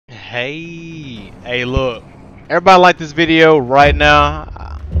Hey, look. Everybody like this video right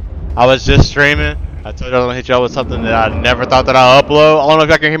now. I was just streaming. I told you I was gonna hit y'all with something that I never thought that I'd upload. I don't know if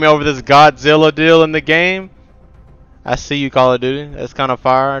y'all can hear me over this Godzilla deal in the game. I see you, Call of Duty. That's kind of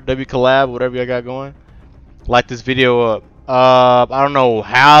fire. W collab, whatever y'all got going. Like this video up. I don't know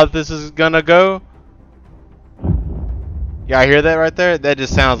how this is gonna go. Y'all hear that right there? That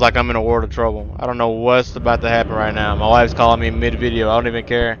just sounds like I'm in a world of trouble. I don't know what's about to happen right now. My wife's calling me mid-video. I don't even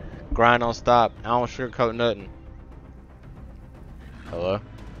care. Grind don't stop. I don't sugarcoat nothing. Hello?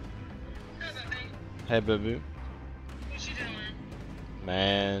 Hey, baby. What you doing?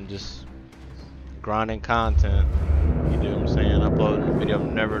 Man, just grinding content. You know what I'm saying? Uploading a video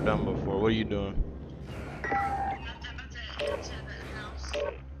I've never done before. What are you doing? I'm about to head to the house.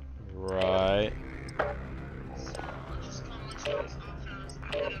 Right. So I'll just come with you as often.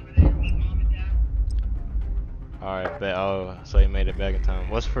 I'll head over there and meet mom and dad. Alright, bet. Oh, so you made it back in time.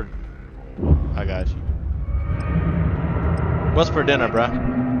 What's for... I got you. What's for dinner, bruh? I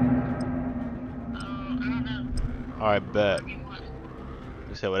don't know. Alright, bet. Whatever you want.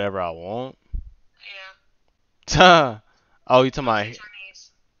 You said whatever I want? Yeah. Oh, you talking about...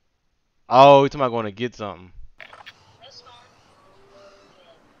 Chinese. Oh, you talking about going to get something. That's fine.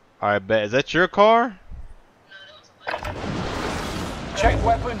 Alright, bet. Is that your car? No, that was a lady. Check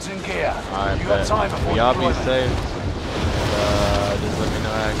weapons and gear. Alright, You bet. got time before Y'all you be deployment. safe. Just let me know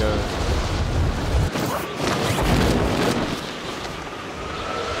how it goes.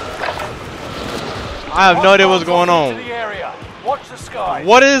 I have no idea what's going on. Watch the sky.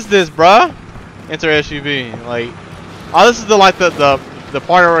 What is this, bruh? Enter SUV. Like, oh, this is the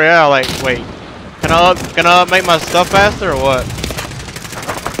party royale. Like, wait, can I make my stuff faster or what?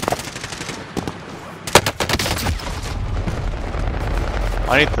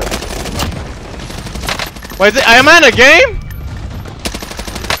 I need to. Wait, am I in a game?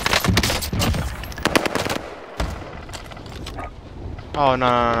 Oh no,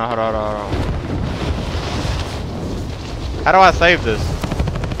 hold on. How do I save this?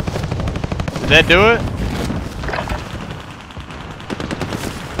 Did that do it?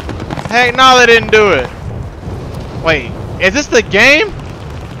 Heck no, they didn't do it. Wait, is this the game?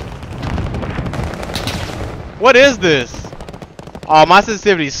 What is this? Oh, my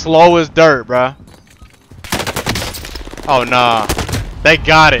sensitivity's slow as dirt, bruh. Oh nah, they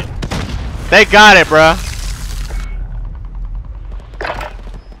got it. They got it, bruh.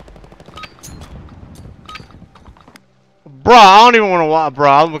 Bruh, I don't even want to watch,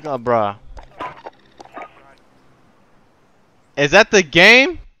 bruh. I'm looking up, bruh. Is that the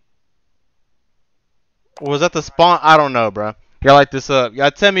game? Or was that the spawn? I don't know, bruh. Y'all like this up. Y'all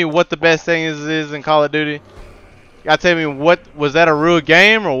tell me what the best thing is in Call of Duty. Y'all tell me what, was that a real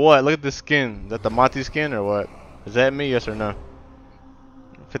game or what? Look at the skin. Is that the Monty skin or what? Is that me? Yes or no?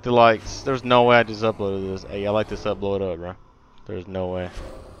 50 likes. There's no way I just uploaded this. Hey, y'all like this up, blow it up, bruh. There's no way.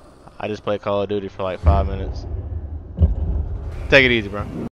 I just played Call of Duty for like 5 minutes. Take it easy, bro.